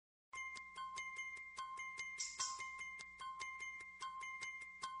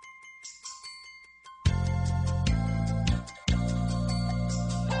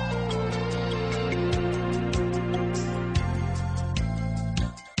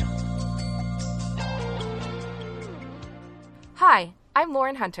Hi, I'm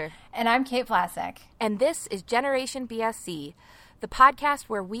Lauren Hunter. And I'm Kate Vlasic. And this is Generation BSC, the podcast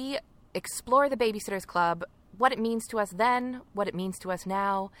where we explore the Babysitters Club, what it means to us then, what it means to us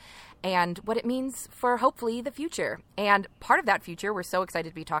now, and what it means for, hopefully, the future. And part of that future we're so excited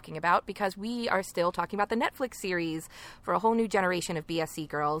to be talking about because we are still talking about the Netflix series for a whole new generation of BSC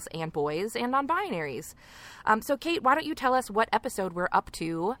girls and boys and non-binaries. So, Kate, why don't you tell us what episode we're up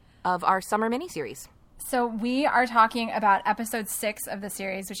to of our summer miniseries? So we are talking about episode 6 of the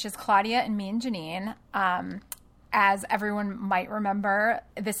series, which is Claudia and Me and Janine. As everyone might remember,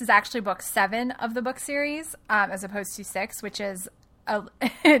 this is actually book 7 of the book series, as opposed to 6, which is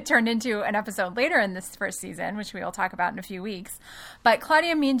it turned into an episode later in this first season, which we will talk about in a few weeks. But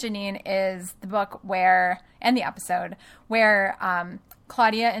Claudia, Me and Janine is the book and the episode where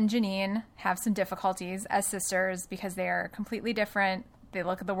Claudia and Janine have some difficulties as sisters because they are completely different. They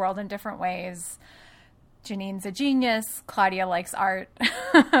look at the world in different ways. Janine's a genius. Claudia likes art.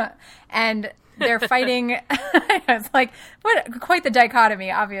 And they're fighting. It's like, quite the dichotomy,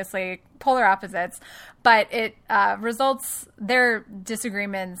 obviously, polar opposites. But it their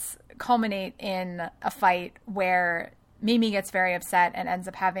disagreements culminate in a fight where Mimi gets very upset and ends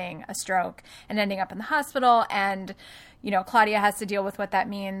up having a stroke and ending up in the hospital. And, Claudia has to deal with what that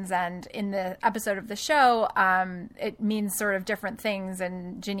means. And in the episode of the show, it means sort of different things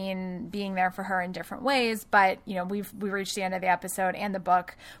and Janine being there for her in different ways. But, we reached the end of the episode and the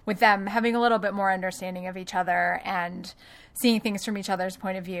book with them having a little bit more understanding of each other and seeing things from each other's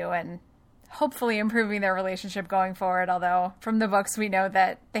point of view and hopefully improving their relationship going forward. Although from the books, we know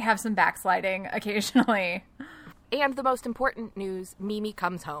that they have some backsliding occasionally. And the most important news, Mimi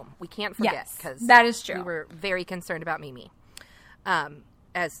comes home. We can't forget, because that is true. We were very concerned about Mimi,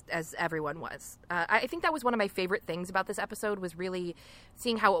 as everyone was. I think that was one of my favorite things about this episode was really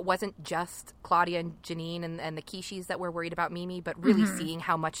seeing how it wasn't just Claudia and Janine and the Kishis that were worried about Mimi, but really seeing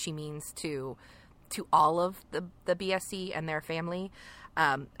how much she means to all of the BSC and their family.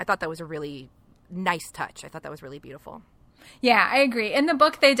 I thought that was a really nice touch. I thought that was really beautiful. Yeah, I agree. In the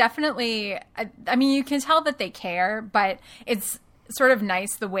book, they definitely, you can tell that they care, but it's sort of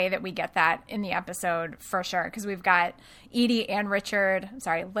nice the way that we get that in the episode for sure. Because we've got Liz and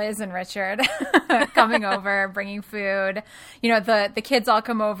Richard coming over, bringing food. The kids all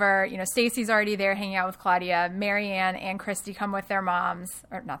come over. Stacy's already there hanging out with Claudia. Marianne and Christy come with their moms,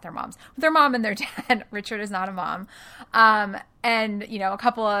 or not their moms, with their mom and their dad. Richard is not a mom. And, a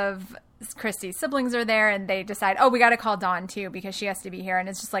couple of Christy's siblings are there and they decide, we got to call Dawn too because she has to be here. And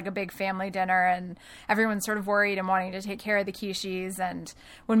it's just like a big family dinner and everyone's sort of worried and wanting to take care of the Kishis. And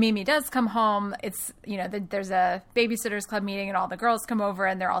when Mimi does come home, it's, there's a Babysitters Club meeting and all the girls come over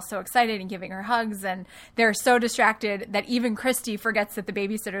and they're all so excited and giving her hugs. And they're so distracted that even Christy forgets that the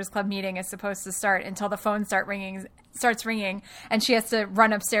Babysitters Club meeting is supposed to start until the phone starts ringing and she has to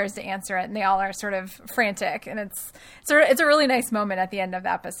run upstairs to answer it. And they all are sort of frantic. And it's a really nice moment at the end of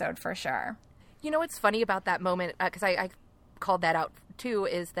the episode for sure. What's funny about that moment, because I called that out too,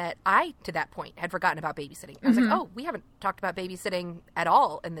 is that I, to that point, had forgotten about babysitting. I was like, we haven't talked about babysitting at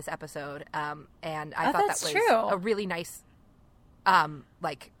all in this episode. And I thought that was true. A really nice,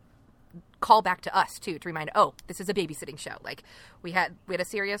 call back to us too, to remind, this is a babysitting show. Like we had a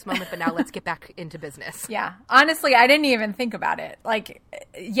serious moment, but now let's get back into business. Yeah. Honestly, I didn't even think about it. Like,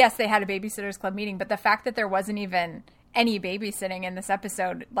 yes, they had a Babysitters Club meeting, but the fact that there wasn't even any babysitting in this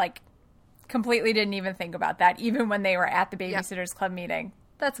episode, completely didn't even think about that, even when they were at the Babysitters Club meeting.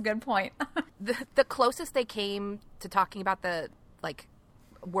 That's a good point. The closest they came to talking about the,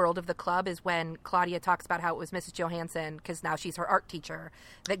 world of the club is when Claudia talks about how it was Mrs. Johansson, because now she's her art teacher,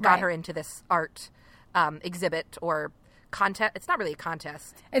 that got her into this art exhibit or contest. It's not really a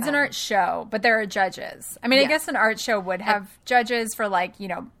contest. It's an art show, but there are judges. I guess an art show would have judges for,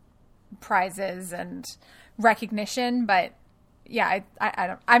 prizes and recognition, but yeah,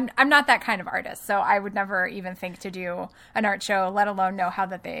 I'm not that kind of artist, so I would never even think to do an art show, let alone know how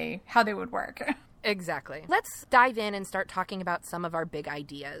they would work. Exactly. Let's dive in and start talking about some of our big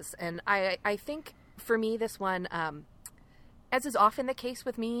ideas. And I think for me, this one, as is often the case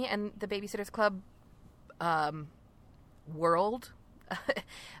with me and the Babysitters Club world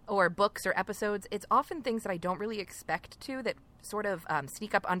or books or episodes, it's often things that I don't really expect to, that sort of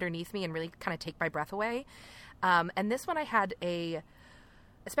sneak up underneath me and really kind of take my breath away. And this one I had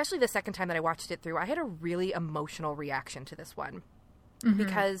especially the second time that I watched it through, I had a really emotional reaction to this one.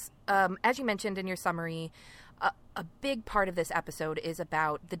 Because, as you mentioned in your summary, a big part of this episode is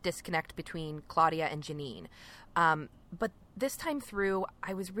about the disconnect between Claudia and Janine. But this time through,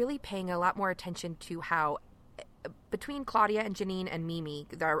 I was really paying a lot more attention to how between Claudia and Janine and Mimi,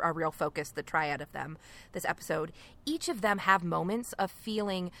 our real focus, the triad of them, this episode, each of them have moments of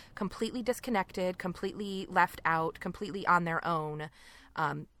feeling completely disconnected, completely left out, completely on their own,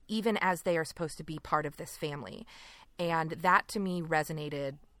 even as they are supposed to be part of this family. And that, to me,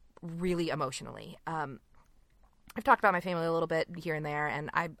 resonated really emotionally. I've talked about my family a little bit here and there, and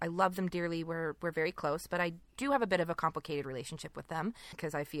I love them dearly. We're very close, but I do have a bit of a complicated relationship with them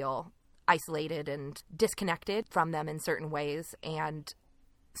because I feel isolated and disconnected from them in certain ways. And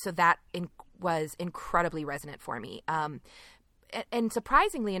so that was incredibly resonant for me. And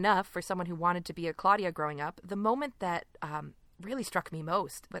surprisingly enough, for someone who wanted to be a Claudia growing up, the moment that really struck me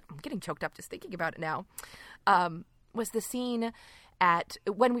most, but I'm getting choked up just thinking about it now, was the scene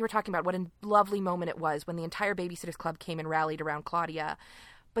when we were talking about what a lovely moment it was when the entire Babysitters Club came and rallied around Claudia.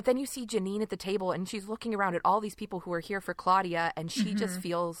 But then you see Janine at the table, and she's looking around at all these people who are here for Claudia, and she just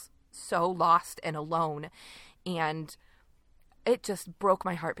feels so lost and alone. And it just broke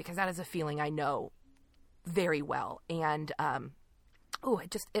my heart because that is a feeling I know very well. And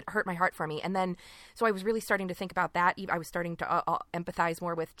it hurt my heart for me. And then, so I was really starting to think about that. I was starting to empathize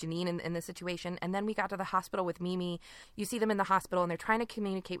more with Janine in this situation. And then we got to the hospital with Mimi. You see them in the hospital, and they're trying to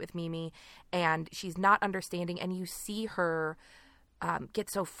communicate with Mimi, and she's not understanding. And you see her get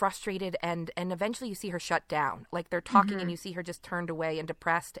so frustrated, and eventually you see her shut down. Like, they're talking, and you see her just turned away and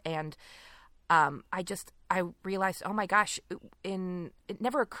depressed. And I realized, oh my gosh, it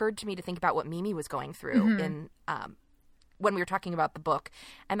never occurred to me to think about what Mimi was going through when we were talking about the book.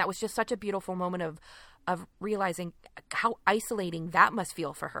 And that was just such a beautiful moment of realizing how isolating that must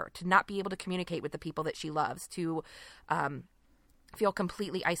feel for her, to not be able to communicate with the people that she loves, to feel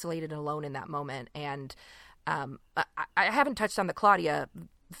completely isolated and alone in that moment. And I haven't touched on the Claudia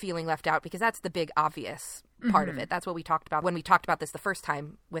feeling left out, because that's the big obvious part of it. That's what we talked about when we talked about this the first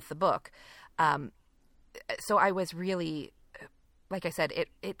time with the book. So I was really, like I said,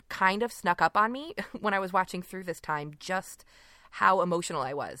 it kind of snuck up on me when I was watching through this time, just how emotional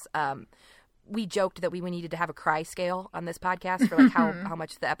I was. We joked that we needed to have a cry scale on this podcast for like how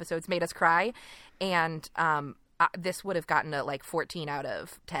much the episodes made us cry. And this would have gotten a like 14 out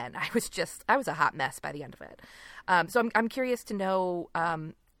of 10. I was a hot mess by the end of it. So I'm curious to know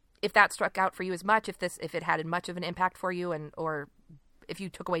if that struck out for you as much, if it had much of an impact for you, or if you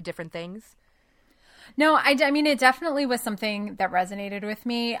took away different things. No, I mean, it definitely was something that resonated with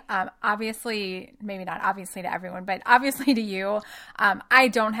me. Obviously, maybe not obviously to everyone, but obviously to you. I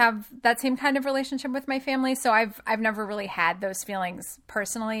don't have that same kind of relationship with my family, so I've never really had those feelings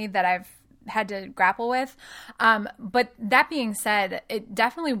personally that I've had to grapple with. But that being said, it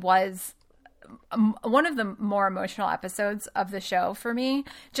definitely was one of the more emotional episodes of the show for me.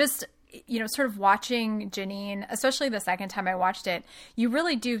 Just, sort of watching Janine, especially the second time I watched it, you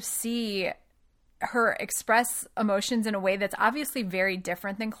really do see her express emotions in a way that's obviously very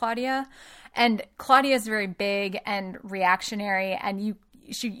different than Claudia. And Claudia is very big and reactionary, and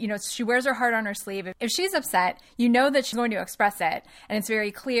she wears her heart on her sleeve. If she's upset, you know that she's going to express it. And it's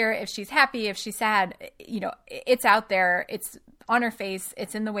very clear if she's happy, if she's sad, it's out there. It's on her face.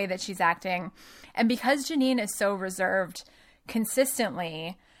 It's in the way that she's acting. And because Janine is so reserved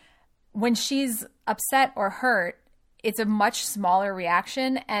consistently, when she's upset or hurt, it's a much smaller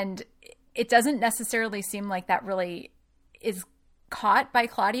reaction. And it doesn't necessarily seem like that really is caught by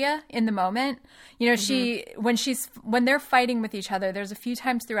Claudia in the moment. When they're fighting with each other, there's a few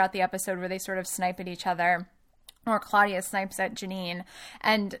times throughout the episode where they sort of snipe at each other, or Claudia snipes at Janine.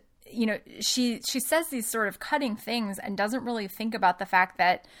 And, she says these sort of cutting things and doesn't really think about the fact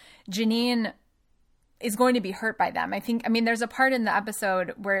that Janine is going to be hurt by them. There's a part in the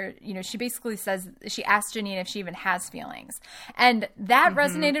episode where, she basically says, she asks Janine if she even has feelings. And that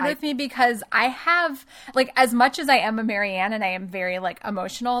resonated with me, because I have, like, as much as I am a Marianne and I am very, like,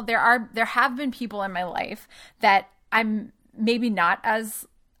 emotional, there have been people in my life that I'm maybe not as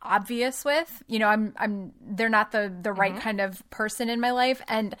obvious with. They're not the right kind of person in my life.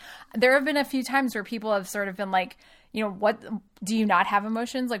 And there have been a few times where people have sort of been like, what, do you not have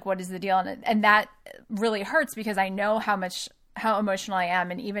emotions? Like, what is the deal? And that really hurts, because I know how emotional I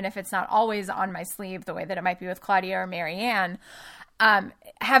am. And even if it's not always on my sleeve the way that it might be with Claudia or Marianne,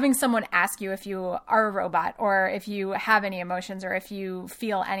 having someone ask you if you are a robot, or if you have any emotions, or if you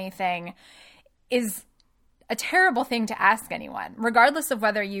feel anything, is a terrible thing to ask anyone, regardless of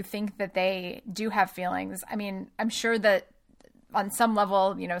whether you think that they do have feelings. I mean, I'm sure that on some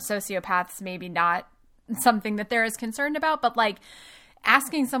level, sociopaths maybe not something that they're as concerned about, but like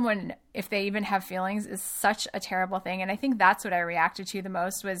asking someone if they even have feelings is such a terrible thing. And I think that's what I reacted to the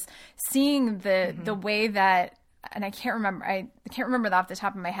most, was seeing the way that and I can't remember off the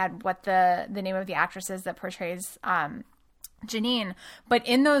top of my head what the name of the actress is that portrays Janine, but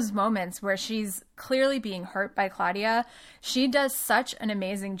in those moments where she's clearly being hurt by Claudia, she does such an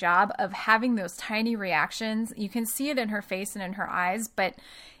amazing job of having those tiny reactions. You can see it in her face and in her eyes, but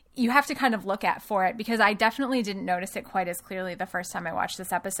you have to kind of look at for it, because I definitely didn't notice it quite as clearly the first time I watched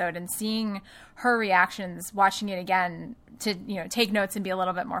this episode, and seeing her reactions, watching it again to, take notes and be a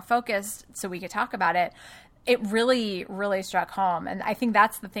little bit more focused so we could talk about it. It really, really struck home. And I think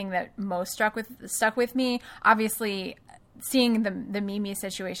that's the thing that most stuck with me. Obviously, seeing the Mimi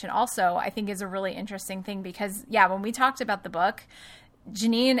situation also, I think, is a really interesting thing, because, when we talked about the book,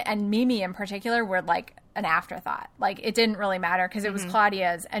 Janine and Mimi in particular were like an afterthought. Like, it didn't really matter because it was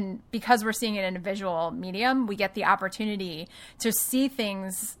Claudia's. And because we're seeing it in a visual medium, we get the opportunity to see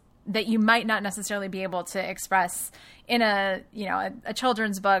things that you might not necessarily be able to express in a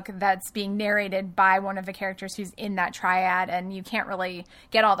children's book that's being narrated by one of the characters who's in that triad, and you can't really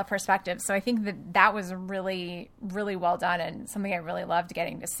get all the perspectives. So I think that was really, really well done, and something I really loved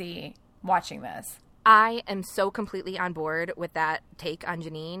getting to see watching this. I am so completely on board with that take on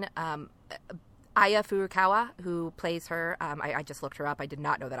Janine. Aya Furukawa, who plays her, I just looked her up. I did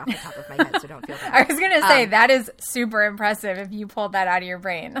not know that off the top of my head, so don't feel bad. I was going to say, that is super impressive if you pulled that out of your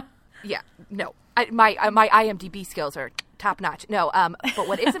brain. Yeah, no. My IMDb skills are top notch. No, but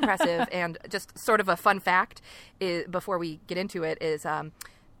what is impressive, and just sort of a fun fact is, before we get into it, is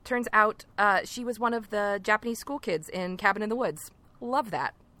turns out she was one of the Japanese school kids in Cabin in the Woods. Love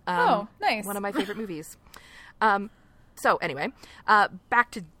that. Nice. One of my favorite movies. So anyway,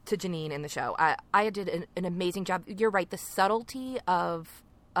 back to Janine in the show. Aya did an amazing job. You're right. The subtlety of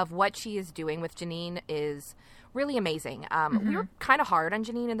what she is doing with Janine is really amazing. We were kind of hard on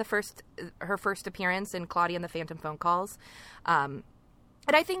Janine in her first appearance in Claudia and the Phantom Phone Calls. And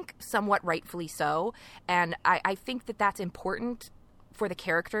I think somewhat rightfully so. And I think that's important for the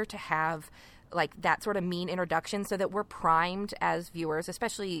character to have like that sort of mean introduction, so that we're primed as viewers,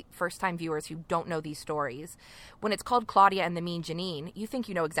 especially first-time viewers who don't know these stories. When it's called Claudia and the Mean Janine, you think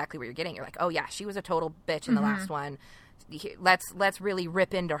you know exactly what you're getting. You're like, oh yeah, she was a total bitch in the last one. Let's really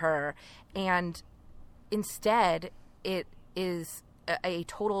rip into her. And instead, it is a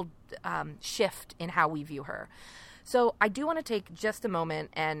total shift in how we view her. So I do want to take just a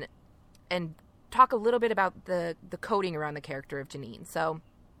moment and talk a little bit about the coding around the character of Janine. So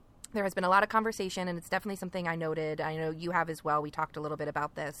there has been a lot of conversation, and it's definitely something I noted. I know you have as well. We talked a little bit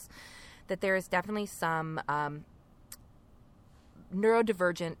about this, that there is definitely some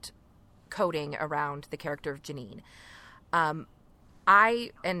neurodivergent coding around the character of Janine.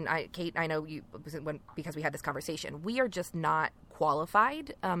 Kate, I know you, because we had this conversation, we are just not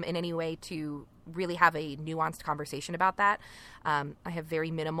qualified in any way to really have a nuanced conversation about that. I have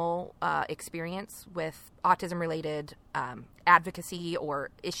very minimal experience with autism-related advocacy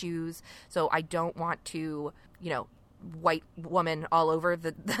or issues, so I don't want to, white woman all over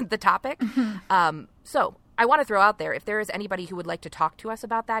the topic. So I want to throw out there, if there is anybody who would like to talk to us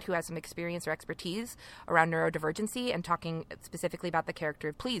about that, who has some experience or expertise around neurodivergency and talking specifically about the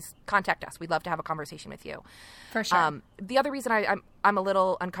character, please contact us. We'd love to have a conversation with you. For sure. The other reason I'm a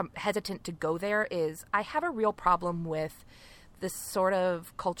little hesitant to go there is I have a real problem with this sort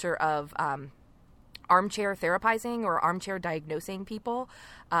of culture of armchair therapizing or armchair diagnosing people,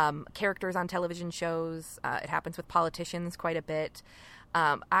 characters on television shows. It happens with politicians quite a bit.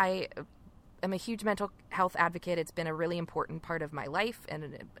 I am a huge mental health advocate. It's been a really important part of my life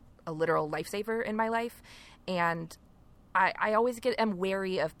and a literal lifesaver in my life. And I always am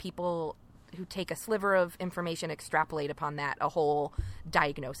wary of people who take a sliver of information, extrapolate upon that a whole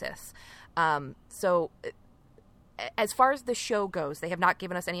diagnosis. So as far as the show goes, they have not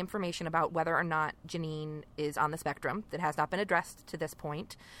given us any information about whether or not Janine is on the spectrum. That has not been addressed to this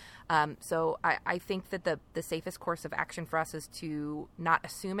point. So I think that the safest course of action for us is to not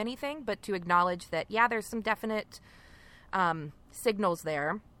assume anything, but to acknowledge that, there's some definite signals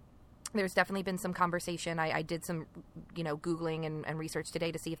there. There's definitely been some conversation. I did some, Googling and research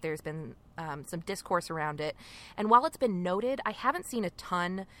today to see if there's been some discourse around it. And while it's been noted, I haven't seen a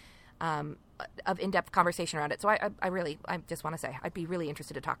ton of in-depth conversation around it. So I just want to say I'd be really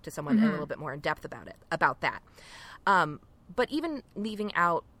interested to talk to someone a little bit more in depth about that. But even leaving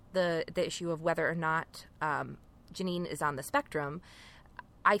out the issue of whether or not Janine is on the spectrum,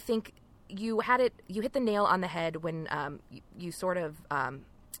 I think you hit the nail on the head when you sort of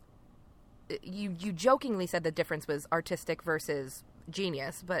you jokingly said the difference was artistic versus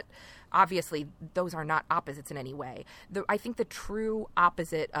genius, but obviously those are not opposites in any way. I think the true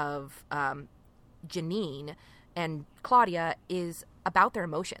opposite of Janine and Claudia is about their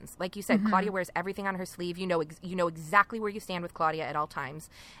emotions. Like you said, Claudia wears everything on her sleeve. You know exactly where you stand with Claudia at all times.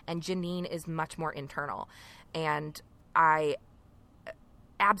 And Janine is much more internal. And I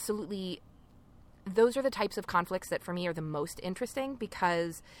absolutely, those are the types of conflicts that for me are the most interesting,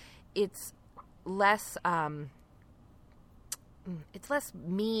 because it's less mean,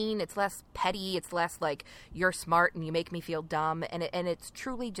 it's less petty, it's less like you're smart and you make me feel dumb, and it's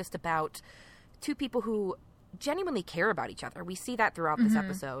truly just about two people who genuinely care about each other. We see that throughout this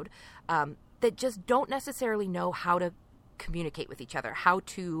episode, that just don't necessarily know how to communicate with each other, how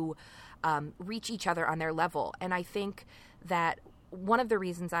to reach each other on their level. And I think that one of the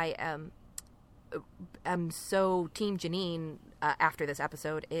reasons I am so Team Janine after this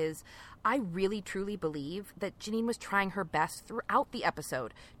episode is I really truly believe that Janine was trying her best throughout the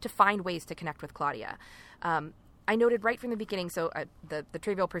episode to find ways to connect with Claudia. I noted right from the beginning, so the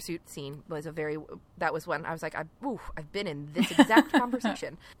Trivial Pursuit scene was that was when I was like, I've been in this exact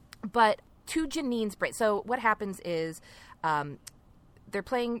conversation. But to Janine's brain, so what happens is they're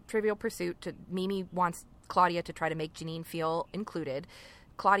playing Trivial Pursuit. Mimi wants Claudia to try to make Janine feel included.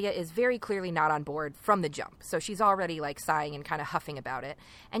 Claudia is very clearly not on board from the jump, so she's already like sighing and kind of huffing about it.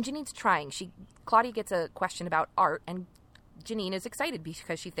 And Janine's trying. Claudia gets a question about art, and Janine is excited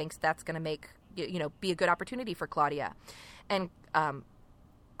because she thinks that's going to be a good opportunity for Claudia. And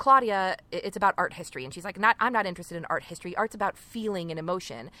Claudia, it's about art history, and she's like, I'm not interested in art history. Art's about feeling and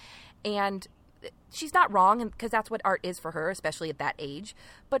emotion. And she's not wrong, because that's what art is for her, especially at that age.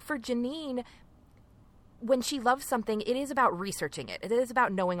 But for Janine, when she loves something, it is about researching it. It is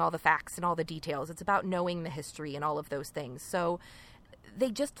about knowing all the facts and all the details. It's about knowing the history and all of those things. So they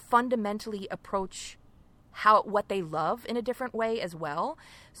just fundamentally approach what they love in a different way as well.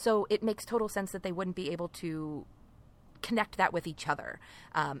 So it makes total sense that they wouldn't be able to connect that with each other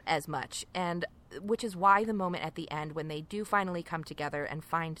as much. And which is why the moment at the end when they do finally come together and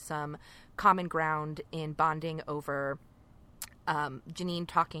find some common ground in bonding over Janine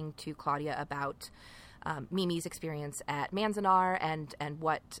talking to Claudia about Mimi's experience at Manzanar and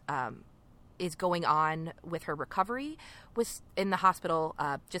what is going on with her recovery was in the hospital.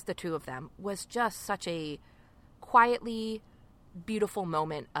 Just the two of them was just such a quietly beautiful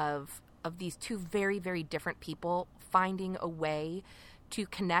moment of these two very, very different people finding a way to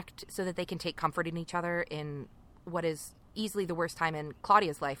connect so that they can take comfort in each other in what is easily the worst time in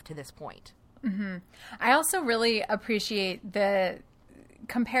Claudia's life to this point. Mm-hmm. I also really appreciate the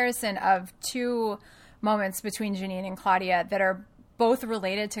comparison of two moments between Janine and Claudia that are both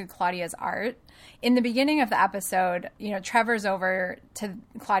related to Claudia's art. In the beginning of the episode, Trevor's over to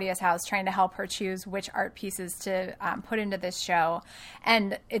Claudia's house trying to help her choose which art pieces to put into this show.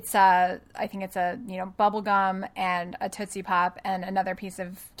 And it's I think it's a bubble gum and a Tootsie Pop and another piece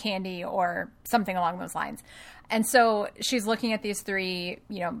of candy or something along those lines. And so she's looking at these three,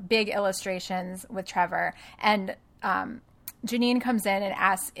 big illustrations with Trevor, and Janine comes in and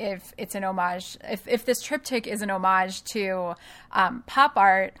asks if it's an homage, if this triptych is an homage to pop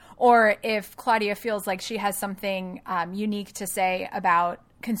art, or if Claudia feels like she has something unique to say about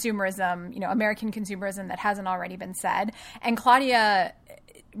consumerism, American consumerism that hasn't already been said. And Claudia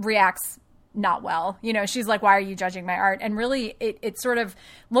reacts not well. She's like, why are you judging my art? And really, it's sort of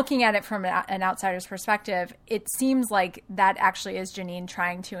looking at it from an outsider's perspective, it seems like that actually is Janine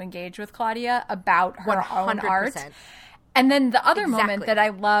trying to engage with Claudia about her 100%. Own art. And then the other moment that I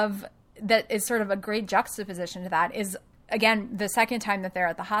love that is sort of a great juxtaposition to that is, again, the second time that they're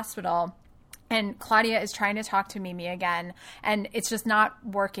at the hospital and Claudia is trying to talk to Mimi again, and it's just not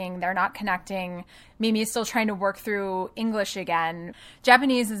working. They're not connecting. Mimi is still trying to work through English again.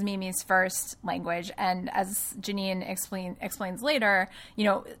 Japanese is Mimi's first language, and as Janine explains later,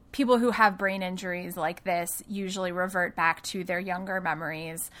 people who have brain injuries like this usually revert back to their younger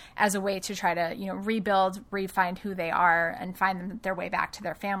memories as a way to try to, rebuild, refine who they are, and find their way back to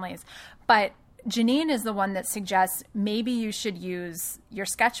their families. But Janine is the one that suggests maybe you should use your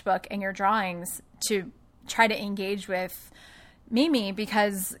sketchbook and your drawings to try to engage with Mimi,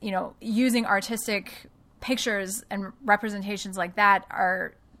 because, using artistic pictures and representations like that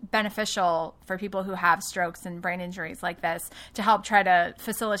are beneficial for people who have strokes and brain injuries like this to help try to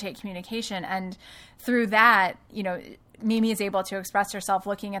facilitate communication. And through that, Mimi is able to express herself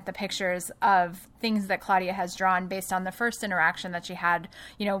looking at the pictures of things that Claudia has drawn based on the first interaction that she had,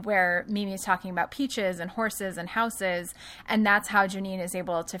 where Mimi is talking about peaches and horses and houses. And that's how Janine is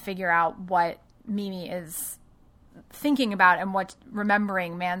able to figure out what Mimi is thinking about and what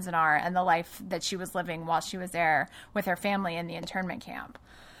remembering Manzanar and the life that she was living while she was there with her family in the internment camp.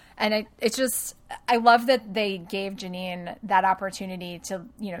 And I love that they gave Janine that opportunity to,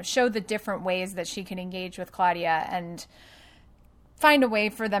 show the different ways that she can engage with Claudia. And find a way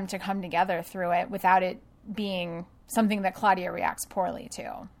for them to come together through it without it being something that Claudia reacts poorly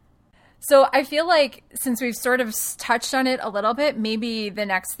to. So I feel like since we've sort of touched on it a little bit, maybe the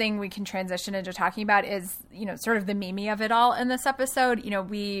next thing we can transition into talking about is, sort of the Mimi of it all in this episode.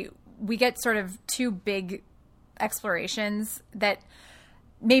 We get sort of two big explorations that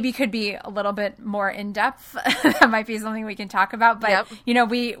maybe could be a little bit more in depth. That might be something we can talk about. But, yep.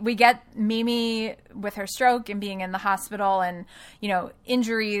 We get Mimi with her stroke and being in the hospital and,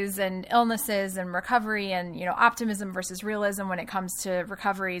 injuries and illnesses and recovery and, optimism versus realism when it comes to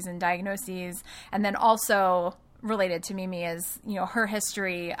recoveries and diagnoses. And then also related to Mimi is, her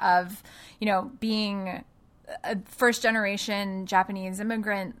history of, being a first-generation Japanese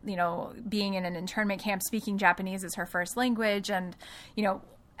immigrant, being in an internment camp, speaking Japanese as her first language, and,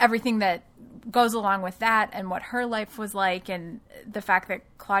 everything that goes along with that and what her life was like, and the fact that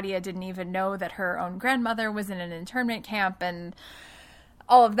Claudia didn't even know that her own grandmother was in an internment camp and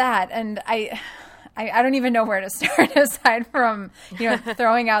all of that. And I don't even know where to start aside from,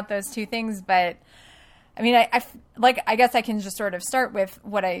 throwing out those two things. But I mean, I guess I can just sort of start with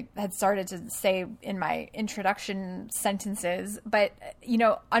what I had started to say in my introduction sentences. But,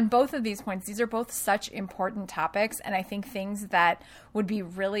 on both of these points, these are both such important topics. And I think things that would be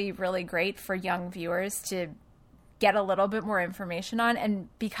really, really great for young viewers to get a little bit more information on. And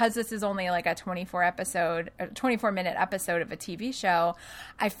because this is only like a 24-minute episode of a TV show,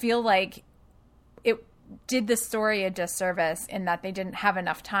 I feel like it did the story a disservice in that they didn't have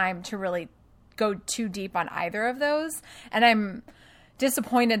enough time to really go too deep on either of those. And I'm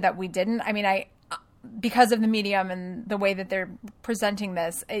disappointed that we didn't. I mean, because of the medium and the way that they're presenting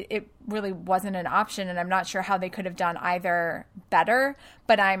this, it really wasn't an option. And I'm not sure how they could have done either better,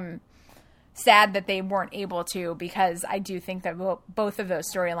 but I'm sad that they weren't able to, because I do think that both of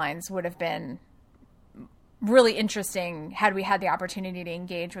those storylines would have been really interesting had we had the opportunity to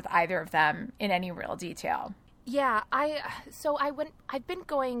engage with either of them in any real detail. Yeah, I've been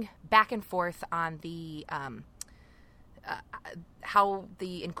going back and forth on the how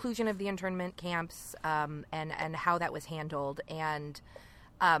the inclusion of the internment camps and how that was handled. And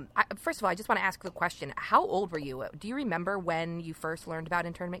first of all, I just want to ask the question: how old were you? Do you remember when you first learned about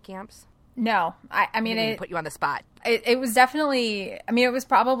internment camps? No, I mean, it put you on the spot. It was definitely. I mean, it was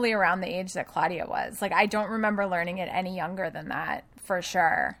probably around the age that Claudia was. Like, I don't remember learning it any younger than that, for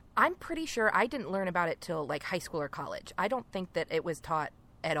sure. I'm pretty sure I didn't learn about it till like high school or college. I don't think that it was taught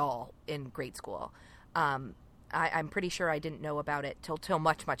at all in grade school. I'm pretty sure I didn't know about it till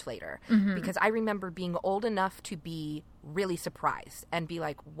much, much later. Mm-hmm. Because I remember being old enough to be really surprised and be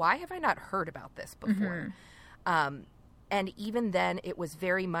like, why have I not heard about this before? Mm-hmm. And even then, it was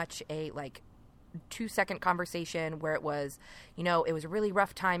very much a like 2-second conversation where it was, it was a really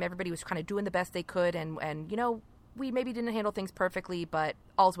rough time. Everybody was kind of doing the best they could. And we maybe didn't handle things perfectly, but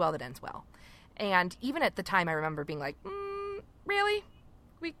all's well that ends well. And even at the time, I remember being like, really?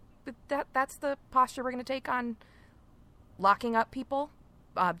 That's the posture we're going to take on locking up people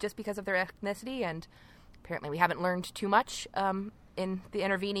just because of their ethnicity? And apparently we haven't learned too much in the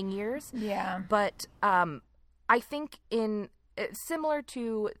intervening years. Yeah. But I think similar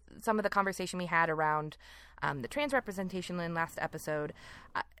to some of the conversation we had around the trans representation in last episode,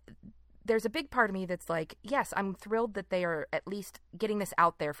 there's a big part of me that's like, yes, I'm thrilled that they are at least getting this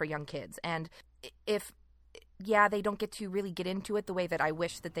out there for young kids. And if, they don't get to really get into it the way that I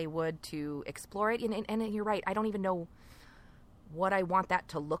wish that they would to explore it. And you're right, I don't even know what I want that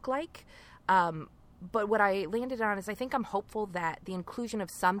to look like. But what I landed on is I think I'm hopeful that the inclusion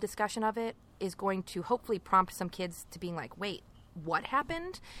of some discussion of it is going to hopefully prompt some kids to being like, wait, what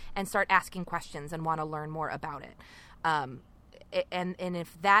happened? And start asking questions and want to learn more about it. And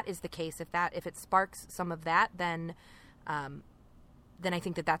if that is the case, if it sparks some of that, then I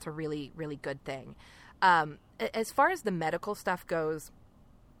think that that's a really, really good thing. As far as the medical stuff goes,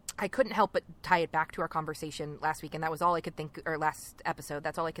 I couldn't help but tie it back to our conversation last week, and that was all I could think, or last episode,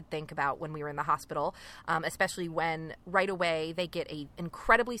 that's all I could think about when we were in the hospital, especially when right away they get a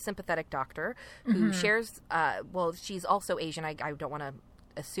incredibly sympathetic doctor who shares, she's also Asian, I don't want to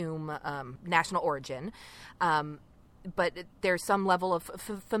assume national origin, but there's some level of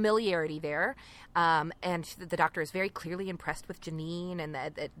familiarity there, and the doctor is very clearly impressed with Janine, and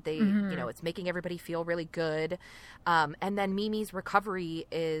that they, it's making everybody feel really good. And then Mimi's recovery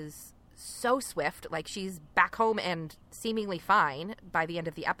is so swift, like she's back home and seemingly fine by the end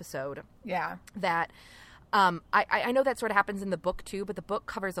of the episode. Yeah, that I know that sort of happens in the book too, but the book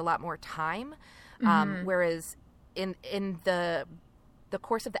covers a lot more time, whereas in the the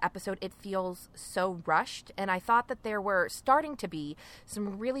course of the episode, it feels so rushed. And I thought that there were starting to be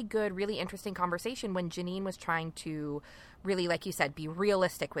some really good, really interesting conversation when Janine was trying to really, like you said, be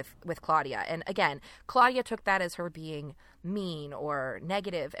realistic with Claudia. And again, Claudia took that as her being mean or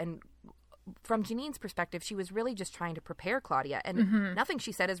negative. And from Janine's perspective, she was really just trying to prepare Claudia. And nothing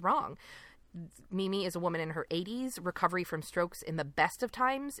she said is wrong. Mimi is a woman in her 80s. Recovery from strokes in the best of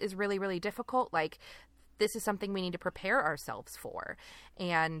times is really, really difficult. Like, this is something we need to prepare ourselves for.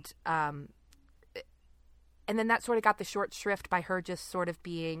 And then that sort of got the short shrift by her just sort of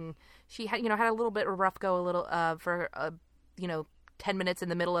being, she had, had a little bit of a rough go for 10 minutes in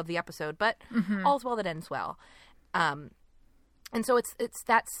the middle of the episode, but all's well that ends well. And so it's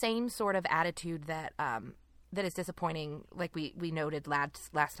that same sort of attitude that that is disappointing, like we noted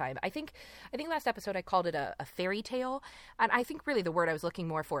last time. I think last episode I called it a fairy tale, and I think really the word I was looking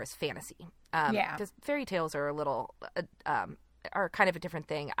more for is fantasy. Because fairy tales are a little are kind of a different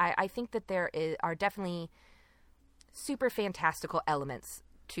thing. I think that are definitely super fantastical elements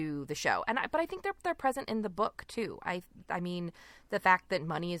to the show, but I think they're present in the book too. I mean, the fact that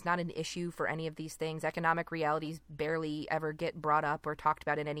money is not an issue for any of these things, economic realities barely ever get brought up or talked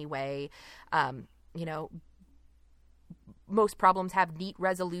about in any way. Most problems have neat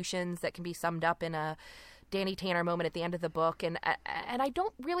resolutions that can be summed up in a Danny Tanner moment at the end of the book, and I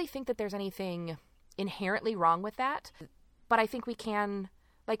don't really think that there's anything inherently wrong with that. But I think we can,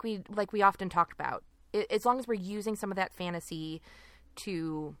 like we often talked about, as long as we're using some of that fantasy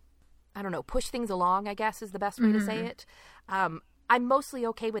to, I don't know, push things along, I guess is the best way to say it. I'm mostly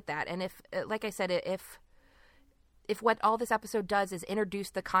okay with that. And if, like I said, if what all this episode does is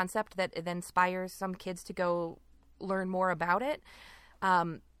introduce the concept that then inspires some kids to go learn more about it,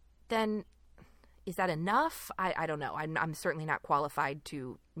 then is that enough? I don't know. I'm certainly not qualified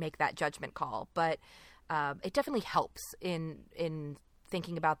to make that judgment call, but it definitely helps in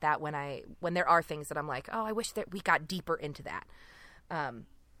thinking about that when there are things that I'm like, oh, I wish that we got deeper into that.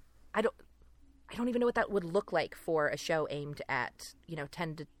 I don't even know what that would look like for a show aimed at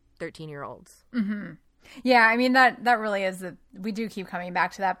 10 to 13-year-olds. Yeah, I mean that really is we do keep coming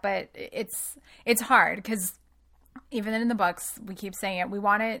back to that, but it's hard because even in the books we keep saying it. We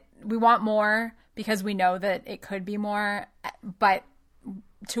want more because we know that it could be more, but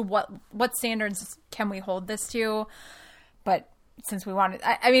to what standards can we hold this to? But since we want it,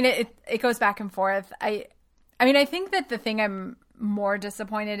 I mean it goes back and forth. I mean I think that the thing I'm more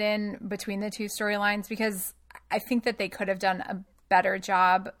disappointed in between the two storylines, because I think that they could have done a better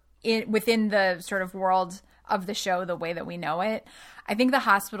job within the sort of world of the show, the way that we know it. I think the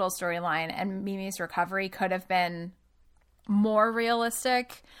hospital storyline and Mimi's recovery could have been more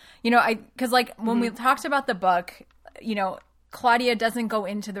realistic. Because like when we talked about the book, Claudia doesn't go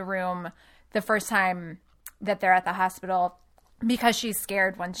into the room the first time that they're at the hospital because she's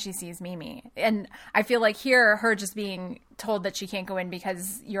scared when she sees Mimi. And I feel like here, her just being told that she can't go in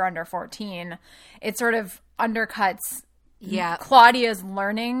because you're under 14, it sort of undercuts Claudia's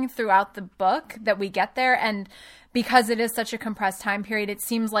learning throughout the book that we get there. And because it is such a compressed time period, it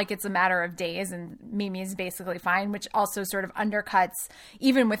seems like it's a matter of days and Mimi is basically fine, which also sort of undercuts,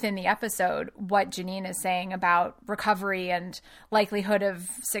 even within the episode, what Janine is saying about recovery and likelihood of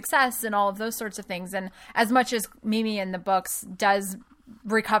success and all of those sorts of things. And as much as Mimi in the books does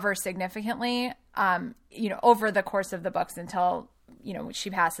recover significantly, over the course of the books until, she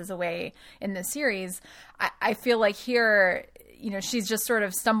passes away in the series, I feel like here, she's just sort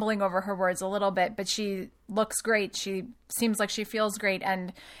of stumbling over her words a little bit, but she looks great. She seems like she feels great.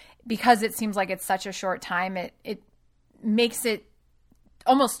 And because it seems like it's such a short time, it makes it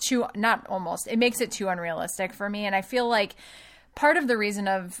it makes it too unrealistic for me. And I feel like part of the reason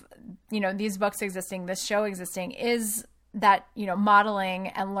of, these books existing, this show existing, is that, modeling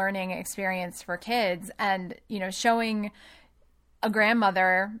and learning experience for kids and, showing a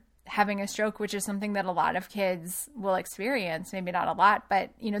grandmother having a stroke, which is something that a lot of kids will experience, maybe not a lot, but,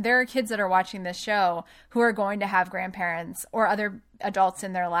 there are kids that are watching this show who are going to have grandparents or other adults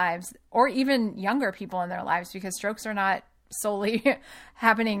in their lives, or even younger people in their lives, because strokes are not solely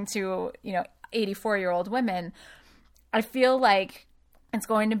happening to, 84-year-old women. I feel like it's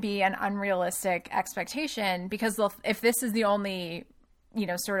going to be an unrealistic expectation because if this is the only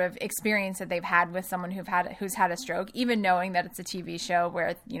sort of experience that they've had with someone who's had a stroke, even knowing that it's a TV show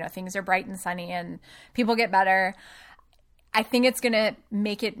where, things are bright and sunny and people get better, I think it's going to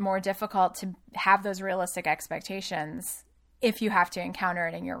make it more difficult to have those realistic expectations if you have to encounter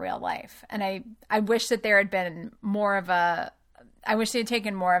it in your real life. And I wish that there had been I wish they'd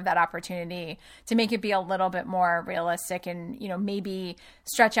taken more of that opportunity to make it be a little bit more realistic and, maybe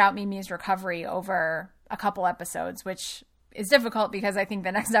stretch out Mimi's recovery over a couple episodes, which is difficult because I think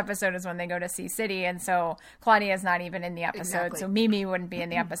the next episode is when they go to Sea City. And so Claudia is not even in the episode. Exactly. So Mimi wouldn't be in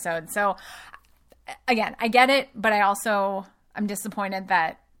the episode. So again, I get it, but I'm disappointed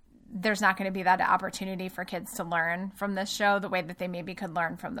that there's not going to be that opportunity for kids to learn from this show the way that they maybe could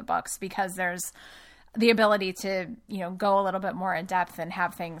learn from the books, because there's the ability to, go a little bit more in depth and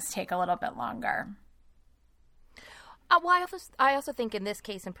have things take a little bit longer. Well, I also think in this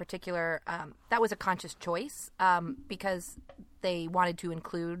case in particular, that was a conscious choice because they wanted to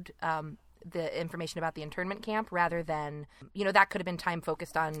include the information about the internment camp rather than, that could have been time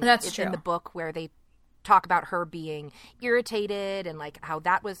focused on in the book where they talk about her being irritated and like how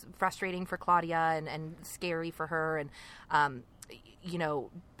that was frustrating for Claudia and scary for her. And,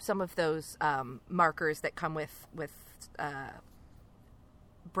 some of those markers that come with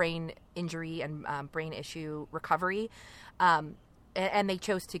brain injury and brain issue recovery. And they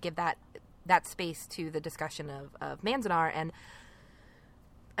chose to give that space to the discussion of Manzanar. And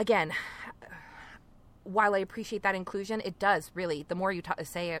again, while I appreciate that inclusion, it does really, the more you talk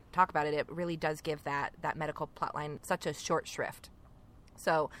about it, it really does give that medical plotline such a short shrift.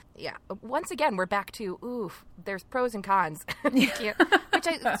 So, yeah, once again, we're back to, there's pros and cons, which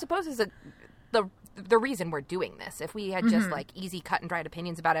I suppose is the reason we're doing this. If we had just like easy cut and dried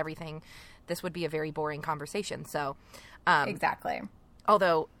opinions about everything, this would be a very boring conversation. So, exactly.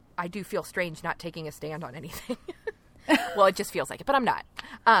 Although I do feel strange not taking a stand on anything. Well, it just feels like it, but I'm not.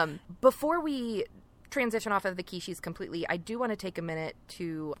 Before we transition off of the Kishis completely, I do want to take a minute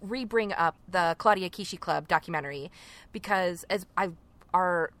to re-bring up the Claudia Kishi Club documentary, because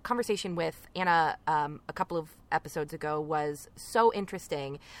our conversation with Anna a couple of episodes ago was so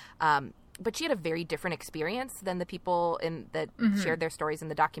interesting, but she had a very different experience than the people that shared their stories in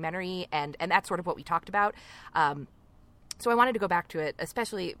the documentary, and that's sort of what we talked about. So I wanted to go back to it,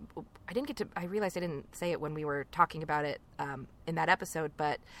 especially, I realized I didn't say it when we were talking about it in that episode,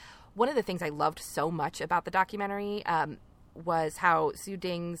 but one of the things I loved so much about the documentary was how Sue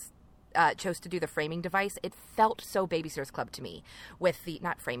Dings chose to do the framing device. It felt so Babysitter's Club to me, with the,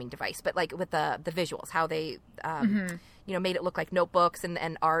 not framing device, but like with the visuals, how they, made it look like notebooks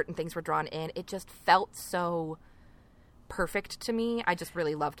and art and things were drawn in. It just felt so perfect to me. I just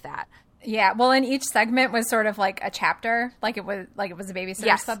really loved that. Yeah. Well, and each segment was sort of like a chapter, like it was a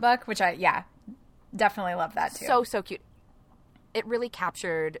Babysitter's Club book, which I definitely love that too. So cute. It really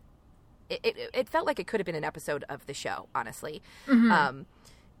captured, it felt like it could have been an episode of the show, honestly.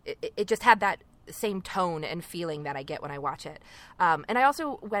 It just had that same tone and feeling that I get when I watch it. And I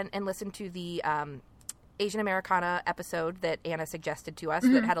also went and listened to the Asian Americana episode that Anna suggested to us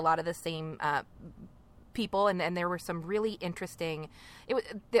that had a lot of the same people, and there were some really interesting,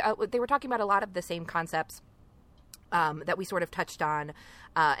 they were talking about a lot of the same concepts that we sort of touched on,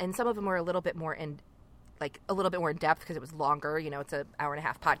 and some of them were a little bit more in depth because it was longer. It's an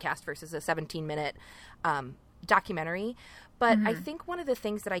hour-and-a-half podcast versus a 17-minute documentary. But I think one of the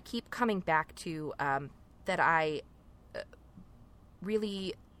things that I keep coming back to that I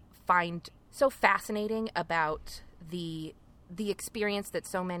really find so fascinating about the experience that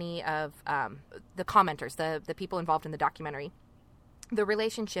so many of the commenters, the people involved in the documentary, the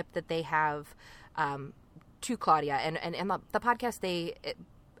relationship that they have to Claudia, and the podcast they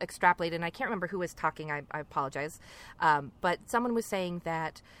extrapolated, and I can't remember who was talking, I apologize, but someone was saying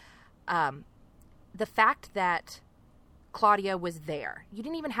that the fact that Claudia was there, you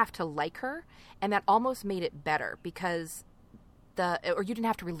didn't even have to like her, and that almost made it better because or you didn't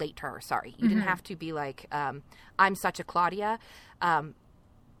have to relate to her, sorry. You didn't have to be like, I'm such a Claudia.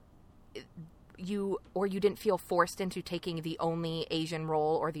 You didn't feel forced into taking the only Asian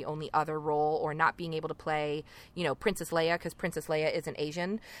role or the only other role, or not being able to play, Princess Leia, because Princess Leia isn't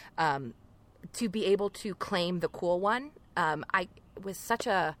Asian, to be able to claim the cool one. It was such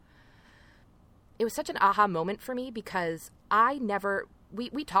an aha moment for me, because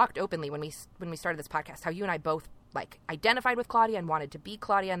we talked openly when we started this podcast, how you and I both identified with Claudia and wanted to be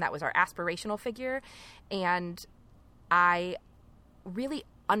Claudia, and that was our aspirational figure. And I really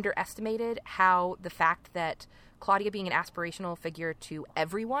underestimated how the fact that Claudia being an aspirational figure to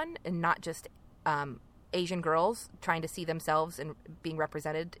everyone and not just Asian girls trying to see themselves and being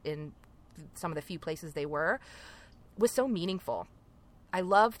represented in some of the few places they were, was so meaningful. I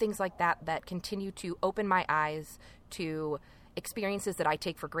love things like that continue to open my eyes to experiences that I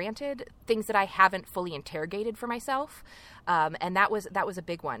take for granted, things that I haven't fully interrogated for myself. And that was a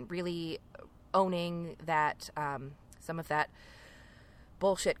big one, really owning that some of that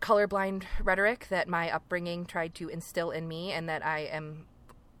bullshit colorblind rhetoric that my upbringing tried to instill in me, and that I am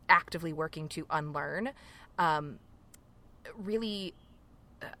actively working to unlearn. Really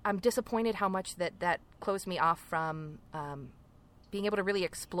I'm disappointed how much that closed me off from being able to really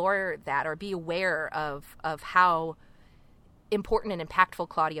explore that or be aware of how important and impactful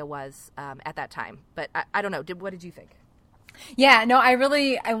Claudia was at that time. But I don't know. What did you think? Yeah, no, I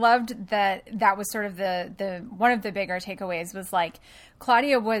loved that was sort of the one of the bigger takeaways was like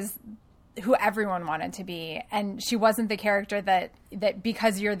Claudia was who everyone wanted to be, and she wasn't the character that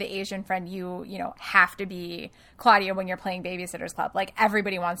because you're the Asian friend you have to be Claudia when you're playing Babysitter's Club. Like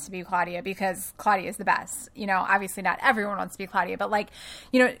everybody wants to be Claudia because Claudia is the best. Obviously not everyone wants to be Claudia, but like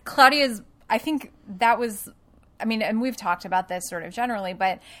Claudia's, I think that was, I mean, and we've talked about this sort of generally,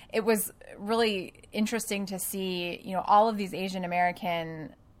 but it was really interesting to see, all of these Asian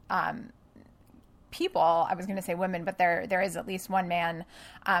American people. I was going to say women, but there is at least one man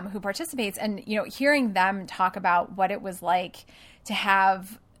who participates, and hearing them talk about what it was like to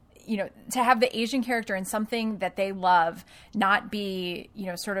have the Asian character in something that they love not be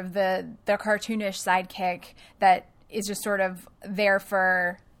sort of the cartoonish sidekick that is just sort of there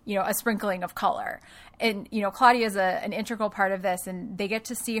for a sprinkling of color. And Claudia is an integral part of this, and they get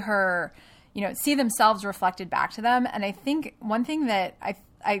to see her see themselves reflected back to them. And I think one thing that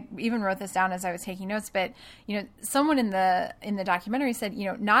I even wrote this down as I was taking notes, but someone in the documentary said,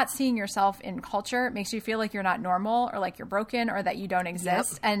 not seeing yourself in culture makes you feel like you're not normal or like you're broken or that you don't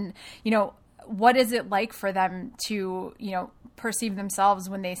exist. Yep. And what is it like for them to perceive themselves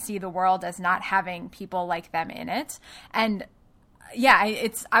when they see the world as not having people like them in it? And yeah,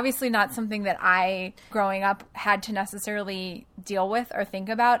 it's obviously not something that I, growing up, had to necessarily deal with or think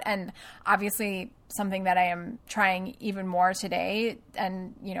about. And obviously something that I am trying even more today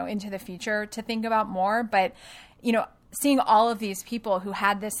and, into the future to think about more. But, seeing all of these people who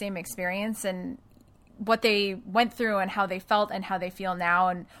had this same experience and what they went through and how they felt and how they feel now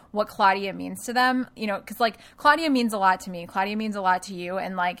and what Claudia means to them, because like Claudia means a lot to me. Claudia means a lot to you.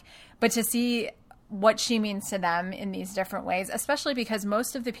 And like, but to see what she means to them in these different ways, especially because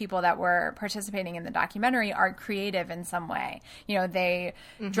most of the people that were participating in the documentary are creative in some way. They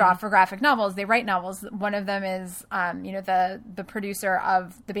draw for graphic novels, they write novels. One of them is, the producer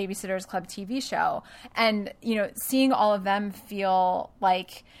of the Babysitter's Club TV show. And, seeing all of them feel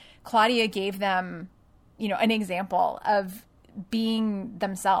like Claudia gave them, an example of being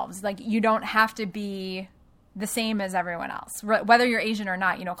themselves. Like you don't have to be the same as everyone else, whether you're Asian or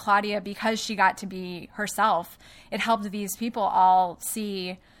not. Claudia, because she got to be herself, it helped these people all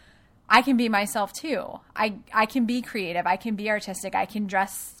see, I can be myself too. I can be creative. I can be artistic. I can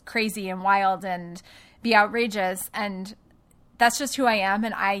dress crazy and wild and be outrageous. And that's just who I am.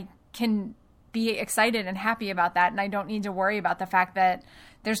 And I can be excited and happy about that. And I don't need to worry about the fact that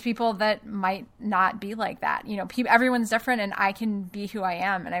there's people that might not be like that. Everyone's different, and I can be who I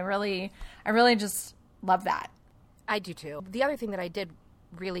am. And I really just love that. I do too. The other thing that I did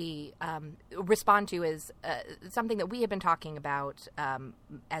really respond to is something that we have been talking about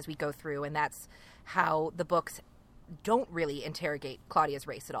as we go through, and that's how the books don't really interrogate Claudia's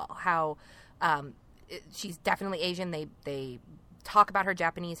race at all. How she's definitely Asian. They talk about her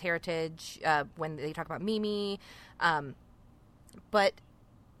Japanese heritage when they talk about Mimi, but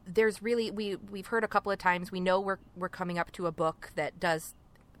there's really we've heard a couple of times. We know we're coming up to a book that does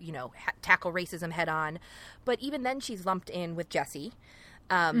tackle racism head on. But even then she's lumped in with Jessie.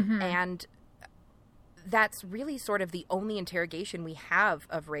 And that's really sort of the only interrogation we have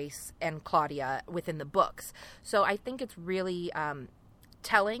of race and Claudia within the books. So I think it's really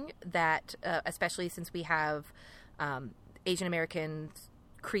telling that, especially since we have Asian American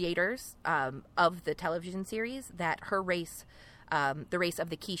creators of the television series, that her race, the race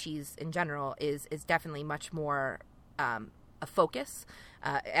of the Kishis in general, is definitely much more a focus,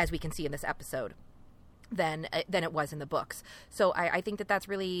 as we can see in this episode, than it was in the books. So I think that's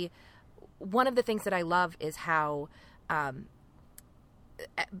really one of the things that I love, is how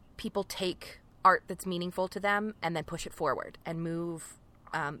people take art that's meaningful to them and then push it forward and move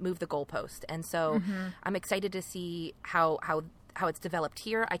the goalpost. And so I'm excited to see how it's developed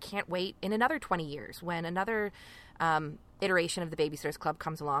here. I can't wait in another 20 years when another iteration of the Babysitter's Club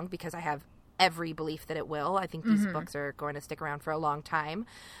comes along, because I have every belief that it will. I think these books are going to stick around for a long time.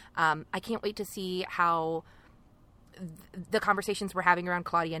 I can't wait to see how the conversations we're having around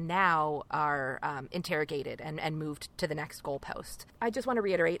Claudia now are interrogated and moved to the next goalpost. I just want to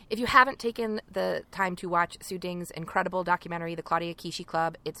reiterate, if you haven't taken the time to watch Sue Ding's incredible documentary, The Claudia Kishi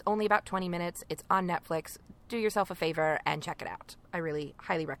Club, it's only about 20 minutes. It's on Netflix. Do yourself a favor and check it out. I really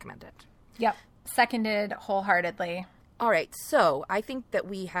highly recommend it. Yep. Seconded wholeheartedly. All right. So I think that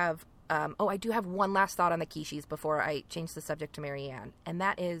we have... I do have one last thought on the Kishis before I change the subject to Marianne, and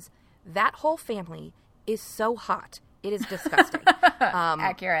that is that whole family is so hot It is disgusting.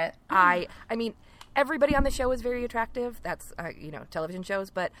 Accurate. I mean, everybody on the show is very attractive. That's, television shows.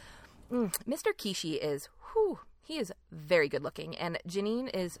 But Mr. Kishi is, he is very good looking. And Janine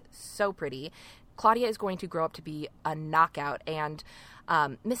is so pretty. Claudia is going to grow up to be a knockout. And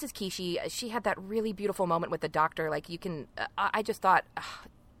Mrs. Kishi, she had that really beautiful moment with the doctor. Like, you can, I just thought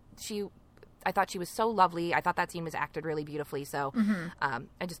I thought she was so lovely. I thought that scene was acted really beautifully. So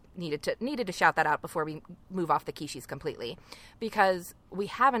I just needed to shout that out before we move off the Kishis completely, because we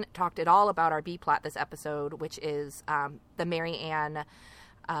haven't talked at all about our B plot this episode, which is the Mary Ann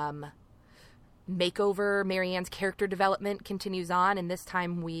makeover. Mary Ann's character development continues on, and this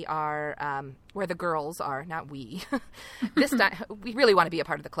time we are where the girls are, not we. This time we really want to be a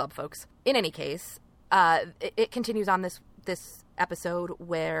part of the club, folks. In any case, it continues on this episode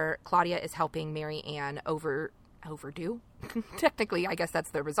where Claudia is helping Mary Ann overdo. Technically, I guess that's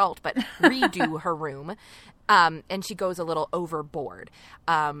the result, but redo her room. And she goes a little overboard.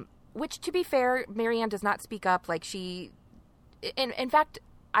 Which, to be fair, Mary Ann does not speak up. Like, in fact,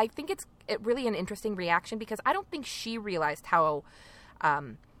 I think it's really an interesting reaction, because I don't think she realized how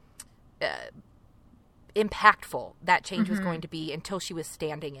impactful that change was going to be until she was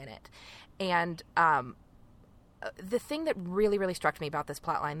standing in it. And the thing that really, really struck me about this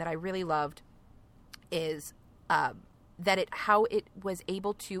plotline that I really loved is that how it was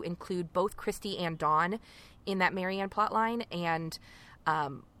able to include both Christy and Dawn in that Mary Ann plotline. And,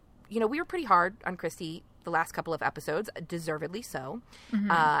 we were pretty hard on Christy the last couple of episodes, deservedly so.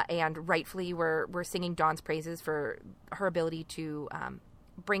 And rightfully we're singing Dawn's praises for her ability to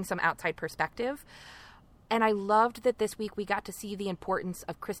bring some outside perspective. And I loved that this week we got to see the importance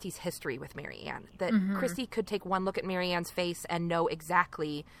of Christy's history with Mary Ann. That Christy could take one look at Mary Ann's face and know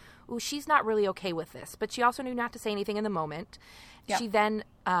exactly, she's not really okay with this. But she also knew not to say anything in the moment. Yep. She then,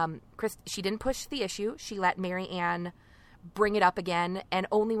 she didn't push the issue. She let Mary Ann bring it up again. And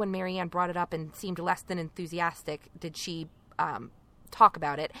only when Mary Ann brought it up and seemed less than enthusiastic did she talk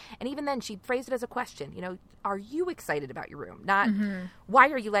about it. And even then, she phrased it as a question. Are you excited about your room? Not, why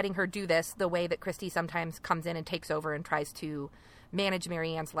are you letting her do this, the way that Christy sometimes comes in and takes over and tries to manage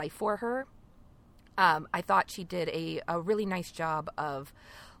Mary Ann's life for her. I thought she did a really nice job of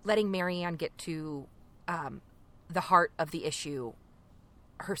letting Mary Ann get to the heart of the issue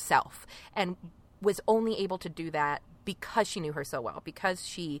herself, and was only able to do that because she knew her so well, because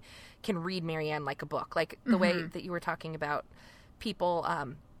she can read Mary Ann like a book. Like the way that you were talking about people,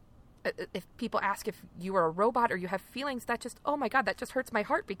 if people ask if you are a robot or you have feelings, that just, oh my God, that just hurts my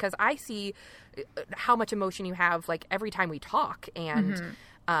heart, because I see how much emotion you have, like, every time we talk. And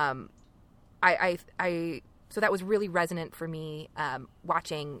so that was really resonant for me,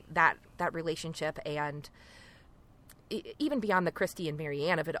 watching that relationship, and even beyond the Christy and Mary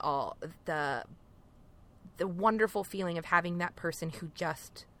Ann of it all, the wonderful feeling of having that person who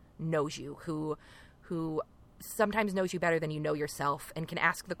just knows you, who sometimes knows you better than you know yourself, and can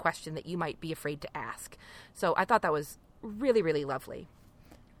ask the question that you might be afraid to ask. So I thought that was really, really lovely.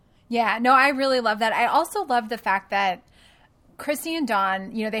 Yeah, no, I really love that. I also love the fact that Christy and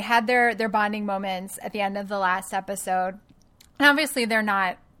Dawn, they had their bonding moments at the end of the last episode. And obviously they're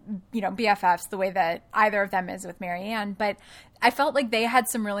not, BFFs the way that either of them is with Mary Ann, but I felt like they had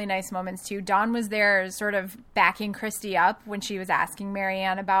some really nice moments too. Dawn was there sort of backing Christy up when she was asking Mary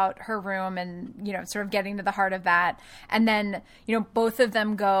Ann about her room, and, sort of getting to the heart of that. And then, both of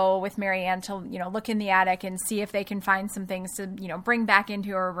them go with Mary Ann to, look in the attic and see if they can find some things to, bring back into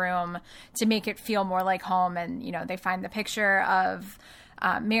her room to make it feel more like home. And, they find the picture of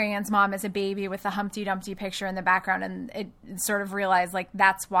Mary Ann's mom as a baby with the Humpty Dumpty picture in the background, and it sort of realized, like,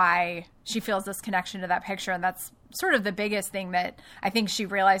 that's why she feels this connection to that picture. And that's sort of the biggest thing that I think she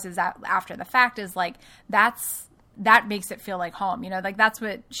realizes that after the fact is, like, that makes it feel like home. Like, that's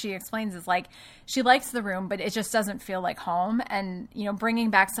what she explains is, like, she likes the room, but it just doesn't feel like home. And, bringing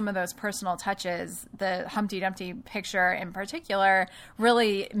back some of those personal touches, the Humpty Dumpty picture in particular,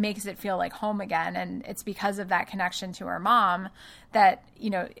 really makes it feel like home again. And it's because of that connection to her mom that,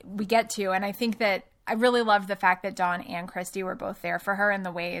 we get to. And I think that I really loved the fact that Dawn and Christy were both there for her in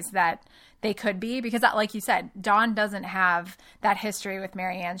the ways that they could be, because, like you said, Dawn doesn't have that history with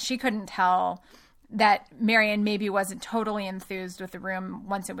Mary Ann. She couldn't tell that Mary Ann maybe wasn't totally enthused with the room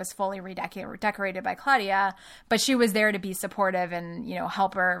once it was fully redecorated by Claudia, but she was there to be supportive and,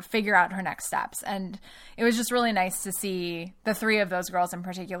 help her figure out her next steps. And it was just really nice to see the three of those girls in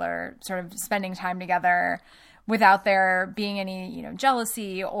particular sort of spending time together without there being any,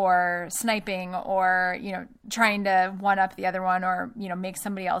 jealousy or sniping or, trying to one up the other one or, make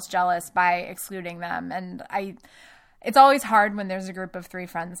somebody else jealous by excluding them. And it's always hard when there's a group of three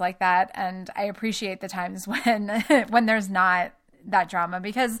friends like that. And I appreciate the times when when there's not that drama,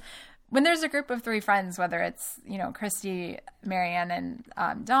 because when there's a group of three friends, whether it's, Christy, Marianne,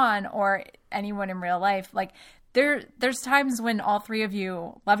 and Dawn, or anyone in real life, like there's times when all three of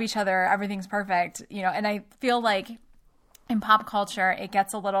you love each other, everything's perfect, and I feel like in pop culture, it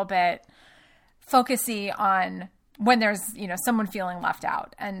gets a little bit focusy on when there's, someone feeling left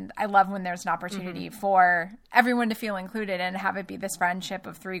out. And I love when there's an opportunity for everyone to feel included and have it be this friendship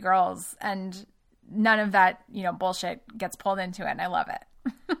of three girls, and none of that, bullshit gets pulled into it. And I love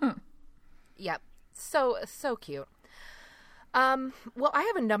it. Yep. So cute. Well, I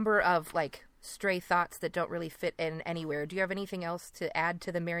have a number of stray thoughts that don't really fit in anywhere. Do you have anything else to add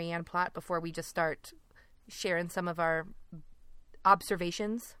to the Marianne plot before we just start sharing some of our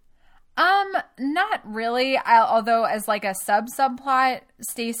observations? Not really. Although as a subplot,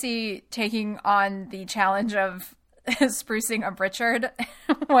 Stacy taking on the challenge of sprucing up Richard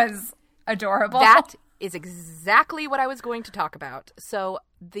was adorable. That is exactly what I was going to talk about. So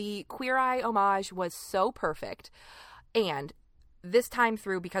the Queer Eye homage was so perfect. And this time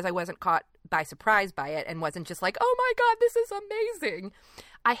through, because I wasn't caught by surprise by it and wasn't just like, oh my God, this is amazing,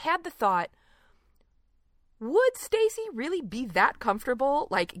 I had the thought, would Stacy really be that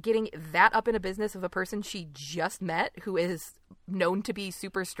comfortable, getting that up in a business of a person she just met who is known to be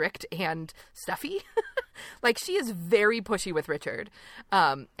super strict and stuffy? She is very pushy with Richard.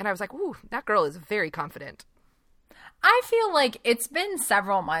 And I was like, ooh, that girl is very confident. I feel like it's been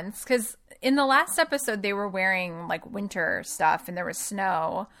several months, because in the last episode, they were wearing winter stuff and there was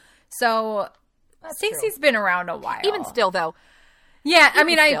snow. So Stacy's been around a while. Even still, though. Yeah, I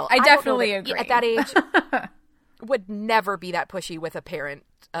mean, I definitely agree. At that age, would never be that pushy with a parent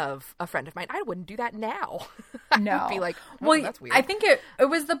of a friend of mine. I wouldn't do that now. No. I would be like, well, that's weird. I think it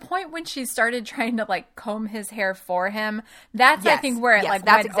was the point when she started trying to comb his hair for him. That's, yes, I think, where it went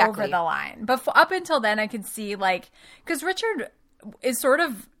exactly over the line. But up until then, I could see because Richard is sort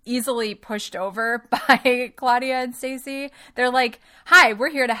of easily pushed over by Claudia and Stacy. They're like, hi,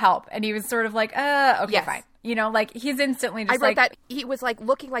 we're here to help. And he was sort of like, okay, yes, fine. He's instantly just I wrote that he was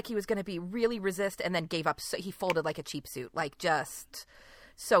looking like he was going to be really resist, and then gave up. So he folded like a cheap suit, just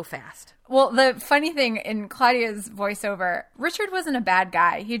so fast. Well, the funny thing in Claudia's voiceover, Richard wasn't a bad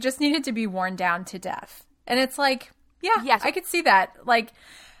guy. He just needed to be worn down to death. And it's yes, I could see that.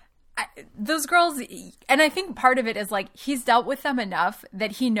 Those girls, and I think part of it is he's dealt with them enough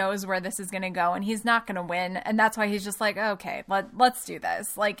that he knows where this is going to go, and he's not going to win, and that's why he's just okay, let's do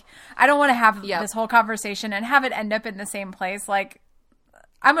this. I don't want to have this whole conversation and have it end up in the same place.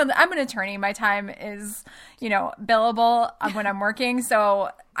 I'm an attorney. My time is, billable when I'm working. So,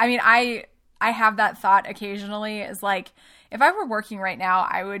 I mean, I have that thought occasionally is if I were working right now,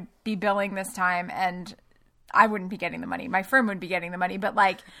 I would be billing this time and I wouldn't be getting the money. My firm would be getting the money. But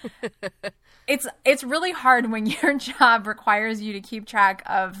it's really hard when your job requires you to keep track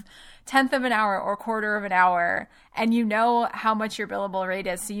of 1/10 of an hour or 1/4 of an hour, and you know how much your billable rate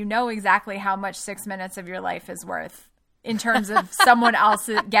is. So you know exactly how much 6 minutes of your life is worth in terms of someone else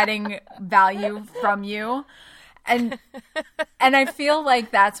getting value from you. And I feel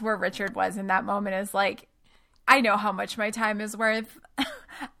like that's where Richard was in that moment, is I know how much my time is worth.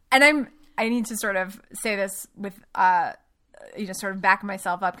 And I need to sort of say this with, sort of back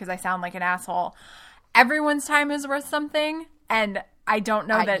myself up because I sound like an asshole. Everyone's time is worth something. And I don't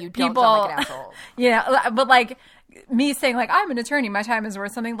know that people, don't sound like an asshole. But me saying I'm an attorney, my time is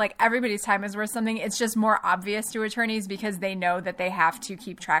worth something. Everybody's time is worth something. It's just more obvious to attorneys because they know that they have to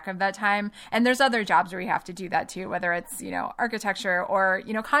keep track of that time. And there's other jobs where you have to do that too, whether it's, architecture or,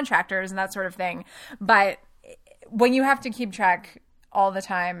 contractors and that sort of thing. But when you have to keep track all the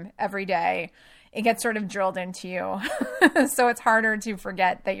time, every day, it gets sort of drilled into you. So it's harder to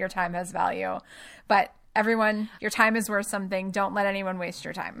forget that your time has value. But everyone, your time is worth something. Don't let anyone waste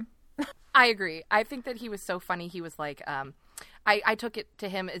your time. I agree. I think that he was so funny. He was I took it to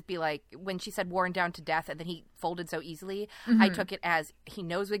him as when she said worn down to death and then he folded so easily, I took it as he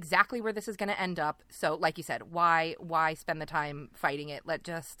knows exactly where this is going to end up. So like you said, why spend the time fighting it? Let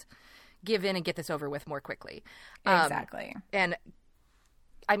just give in and get this over with more quickly. Exactly. And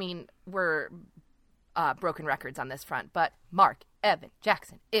I mean, we're broken records on this front, but Mark Evan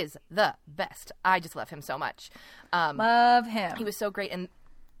Jackson is the best. I just love him so much. Love him. He was so great and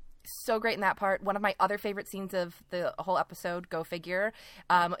so great in that part. One of my other favorite scenes of the whole episode, go figure,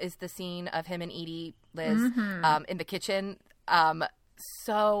 is the scene of him and Edie, Liz, in the kitchen.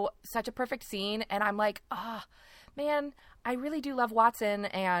 Such a perfect scene. And I'm like, man, I really do love Watson.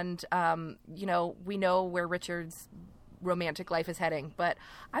 And, we know where Richard's romantic life is heading, but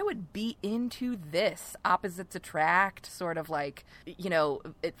I would be into this opposites attract sort of like,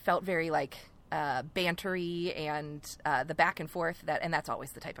 it felt very like bantery and the back and forth and that's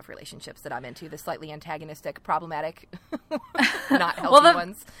always the type of relationships that I'm into, the slightly antagonistic, problematic, not healthy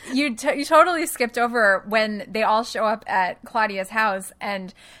ones. You totally skipped over when they all show up at Claudia's house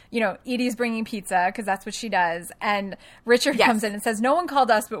and, Edie's bringing pizza because that's what she does. And Richard comes in and says, no one called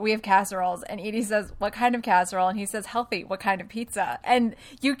us, but we have casseroles. And Edie says, what kind of casserole? And he says, healthy. What kind of pizza? And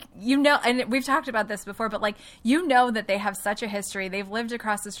you know, and we've talked about this before, but like, that they have such a history. They've lived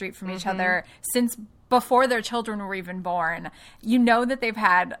across the street from each other since before their children were even born. That they've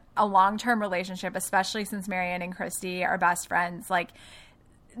had a long-term relationship, especially since Marianne and Christy are best friends. Like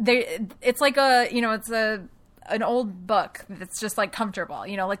it's like an old book that's just like comfortable,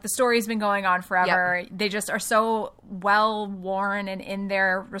 like the story's been going on forever. Yep. They just are so well worn and in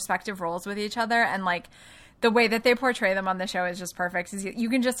their respective roles with each other. And like the way that they portray them on the show is just perfect. You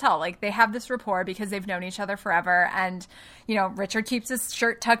can just tell like they have this rapport because they've known each other forever. And, Richard keeps his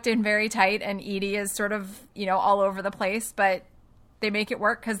shirt tucked in very tight and Edie is sort of, all over the place, but they make it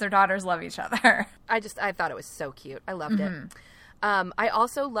work because their daughters love each other. I thought it was so cute. I loved it. I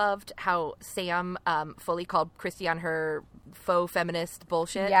also loved how Sam fully called Christy on her faux feminist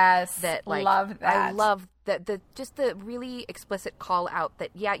bullshit. Yes, that like love that. I love that the really explicit call out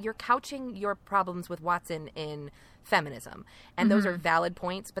that you're couching your problems with Watson in feminism, and those are valid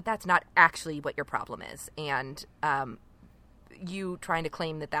points, but that's not actually what your problem is. And you trying to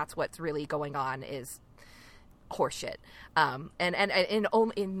claim that that's what's really going on is horseshit. And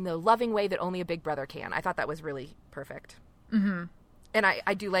in the loving way that only a big brother can. I thought that was really perfect. Mm-hmm. And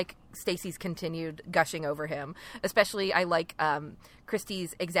I do like Stacey's continued gushing over him. Especially I like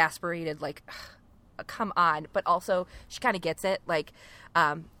Christy's exasperated, like, come on. But also she kind of gets it. Like,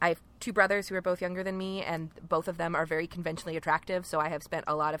 I have two brothers who are both younger than me, and both of them are very conventionally attractive. So I have spent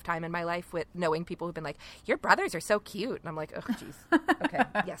a lot of time in my life with knowing people who've been like, your brothers are so cute. And I'm like, oh, jeez. Okay,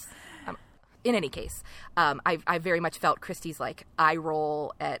 yes. In any case, I very much felt Christy's, like, eye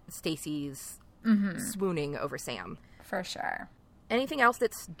roll at Stacey's swooning over Sam. For sure. Anything else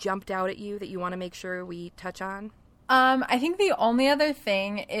that's jumped out at you that you want to make sure we touch on? I think the only other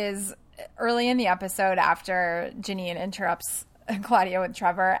thing is early in the episode after Janine interrupts Claudia with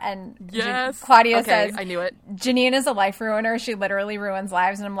Trevor and Claudia says, I knew it. Janine is a life ruiner. She literally ruins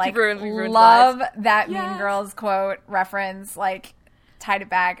lives. And I'm like, ruins love lives. that Mean Girls quote reference, like tied it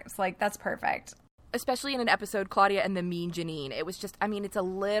back. It's like, that's perfect. Especially in an episode, Claudia and the mean Janine. It was just, I mean, it's a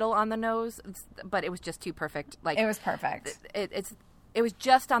little on the nose, but it was just too perfect. Like, it was perfect. It was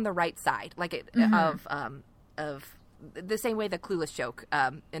just on the right side, like of the same way the Clueless joke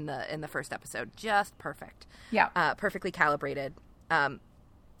in the first episode, just perfect. Yeah, perfectly calibrated.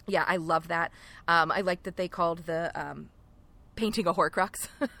 Yeah, I love that. I liked that they called the painting a Horcrux.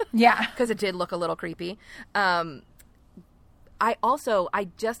 Yeah, because it did look a little creepy. I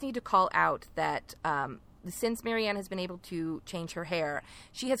just need to call out that since Marianne has been able to change her hair,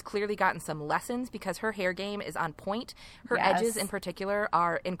 she has clearly gotten some lessons because her hair game is on point. Her edges in particular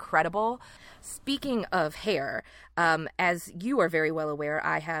are incredible. Speaking of hair, as you are very well aware,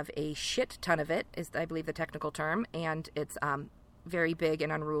 I have a shit ton of it, is I believe the technical term, and it's very big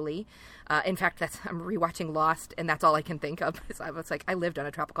and unruly. In fact, I'm rewatching Lost, and that's all I can think of. So I was like, I lived on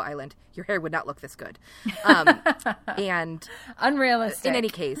a tropical island. Your hair would not look this good. And unrealistic. In any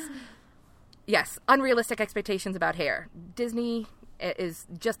case, yes, unrealistic expectations about hair. Disney is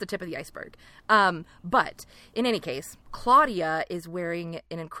just the tip of the iceberg. But in any case, Claudia is wearing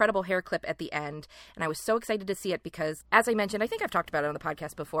an incredible hair clip at the end, and I was so excited to see it because, as I mentioned, I think I've talked about it on the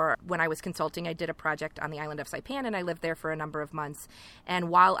podcast before. When I was consulting, I did a project on the island of Saipan, and I lived there for a number of months. And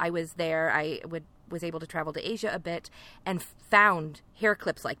while I was there, I was able to travel to Asia a bit and found hair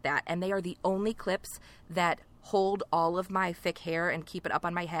clips like that, and they are the only clips that hold all of my thick hair and keep it up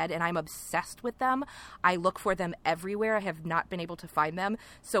on my head, and I'm obsessed with them. I look for them everywhere. I have not been able to find them.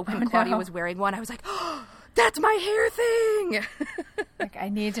 So when Claudia was wearing one, I was like, oh, that's my hair thing. Like, I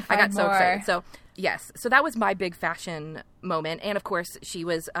need to find more. I got so excited. So yes, so that was my big fashion moment. And of course, she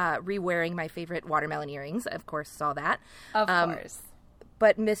was re-wearing my favorite watermelon earrings. Of course, saw that. Of course.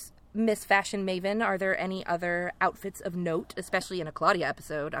 But Miss Fashion Maven, are there any other outfits of note, especially in a Claudia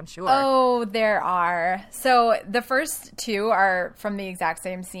episode, I'm sure? Oh, there are. So the first two are from the exact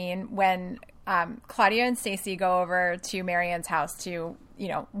same scene when Claudia and Stacey go over to Marianne's house to,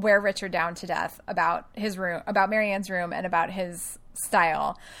 wear Richard down to death about his room, about Marianne's room, and about his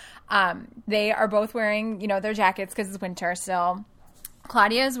style. They are both wearing, their jackets because it's winter still.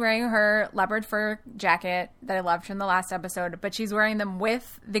 Claudia is wearing her leopard fur jacket that I loved from the last episode, but she's wearing them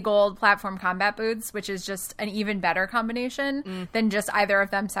with the gold platform combat boots, which is just an even better combination than just either of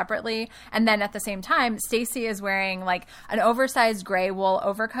them separately. And then at the same time, Stacy is wearing like an oversized gray wool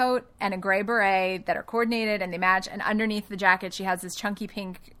overcoat and a gray beret that are coordinated and they match. And underneath the jacket, she has this chunky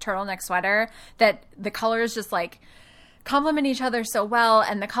pink turtleneck sweater that the colors just like complement each other so well,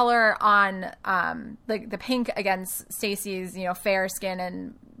 and the color on the pink against Stacey's fair skin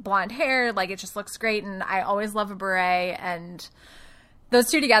and blonde hair, like it just looks great. And I always love a beret, and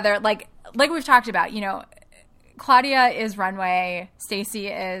those two together, like we've talked about, Claudia is runway, Stacey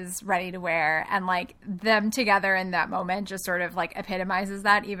is ready to wear, and like them together in that moment just sort of like epitomizes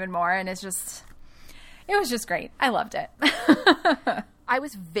that even more. And it was just great. I loved it. I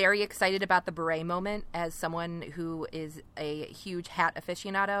was very excited about the beret moment as someone who is a huge hat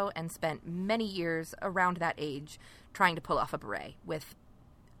aficionado and spent many years around that age trying to pull off a beret with,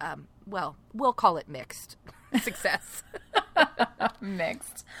 we'll call it mixed success.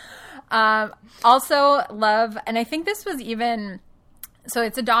 Mixed. Also love, and I think this was even... So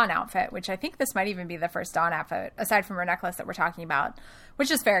it's a Dawn outfit, which I think this might even be the first Dawn outfit, aside from her necklace that we're talking about, which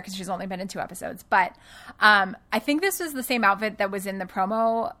is fair because she's only been in 2 episodes. But I think this was the same outfit that was in the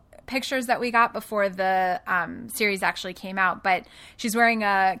promo pictures that we got before the series actually came out. But she's wearing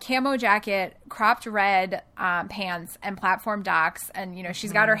a camo jacket, cropped red pants, and platform docks. And,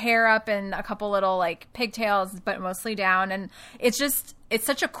 she's got her hair up and a couple little, like, pigtails, but mostly down. And it's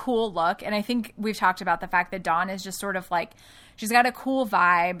such a cool look. And I think we've talked about the fact that Dawn is just sort of like... She's got a cool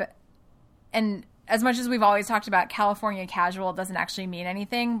vibe, and as much as we've always talked about California casual doesn't actually mean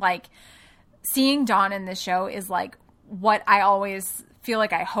anything, like, seeing Dawn in this show is, like, what I always feel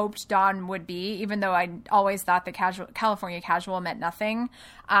like I hoped Dawn would be, even though I always thought that California casual meant nothing.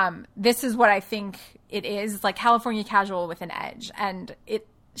 This is what I think it is, like California casual with an edge, and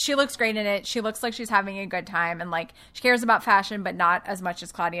she looks great in it. She looks like she's having a good time, and like she cares about fashion, but not as much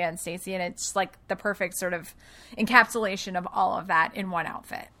as Claudia and Stacey. And it's like the perfect sort of encapsulation of all of that in one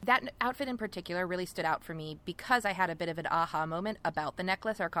outfit. That outfit in particular really stood out for me because I had a bit of an aha moment about the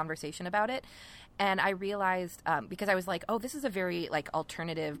necklace, our conversation about it. And I realized, because I was like, oh, this is a very like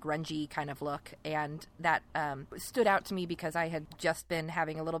alternative, grungy kind of look. And that stood out to me because I had just been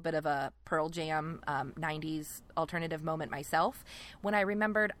having a little bit of a Pearl Jam 90s alternative moment myself when I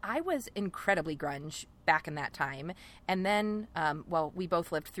remembered I was incredibly grunge back in that time. And then, we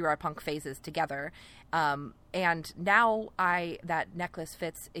both lived through our punk phases together. And now that necklace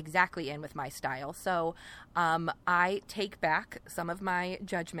fits exactly in with my style. So I take back some of my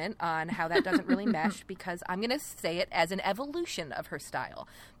judgment on how that doesn't really mesh because I'm going to say it as an evolution of her style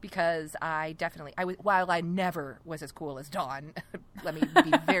because while I never was as cool as Dawn, let me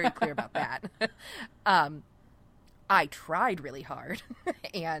be very clear about that. I tried really hard.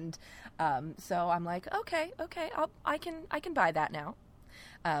 And so I'm like, okay, I can buy that now.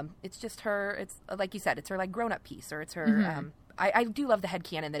 It's just her, it's like you said, it's her like grown-up piece, or it's her, I do love the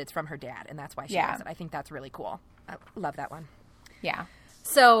headcanon that it's from her dad, and that's why she does it. I think that's really cool. I love that one. Yeah.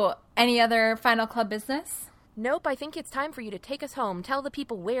 So, any other final club business? Nope, I think it's time for you to take us home. Tell the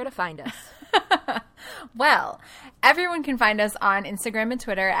people where to find us. Well, everyone can find us on Instagram and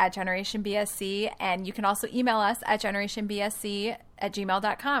Twitter at GenerationBSC, and you can also email us at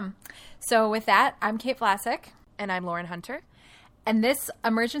generationbsc@gmail.com. So with that, I'm Kate Vlasic. And I'm Lauren Hunter. And this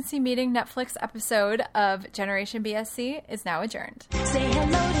emergency meeting Netflix episode of Generation BSC is now adjourned. Say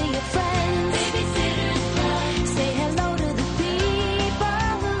hello to your friends.